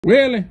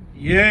Willie?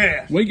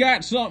 Yeah. We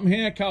got something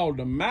here called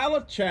the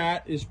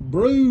Malecite. It's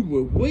brewed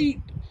with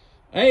wheat,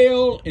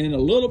 ale, and a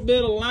little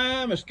bit of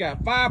lime. It's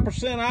got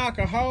 5%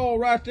 alcohol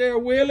right there,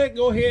 Willie.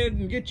 Go ahead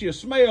and get you a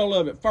smell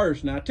of it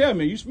first. Now, tell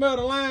me, you smell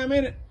the lime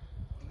in it?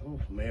 I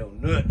don't smell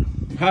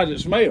nothing. How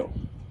does it smell?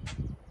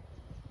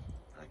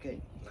 I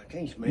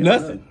can't smell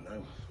Nothing.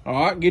 No.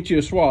 All right, get you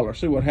a swallow.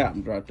 See what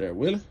happens right there,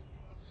 Willie.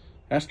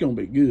 That's going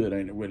to be good,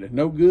 ain't it, Willie?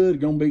 No good,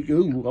 going to be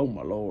good. Oh,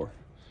 my Lord.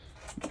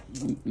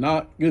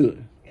 Not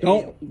good.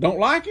 Don't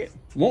like it?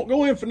 Won't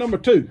go in for number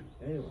 2.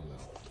 Hell no.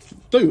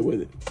 Threw it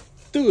with it.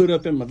 Threw it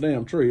up in my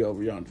damn tree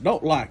over yonder.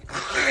 Don't like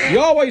it. You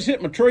always hit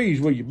my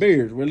trees with your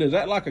beers, Willie. Is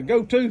that like a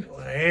go-to?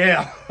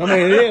 Yeah. I mean,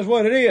 it is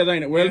what it is,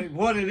 ain't it, Willie?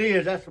 What it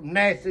is, that's some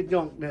nasty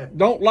junk there.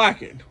 Don't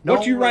like it. What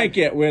Don't you like rank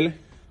at, Willie?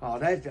 Oh,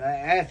 that's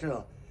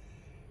a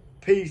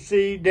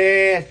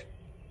PC-AGK.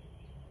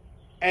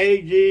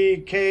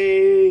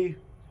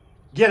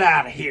 Get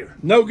out of here.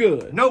 No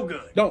good. No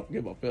good. Don't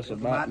give a piss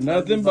about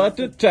Not nothing but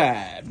the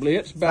Tide.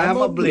 Blitz, Bama,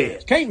 Bama Blitz.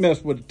 Blitz. Can't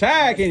mess with the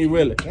Tide, can you,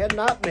 Willie?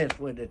 Cannot mess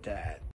with the tide.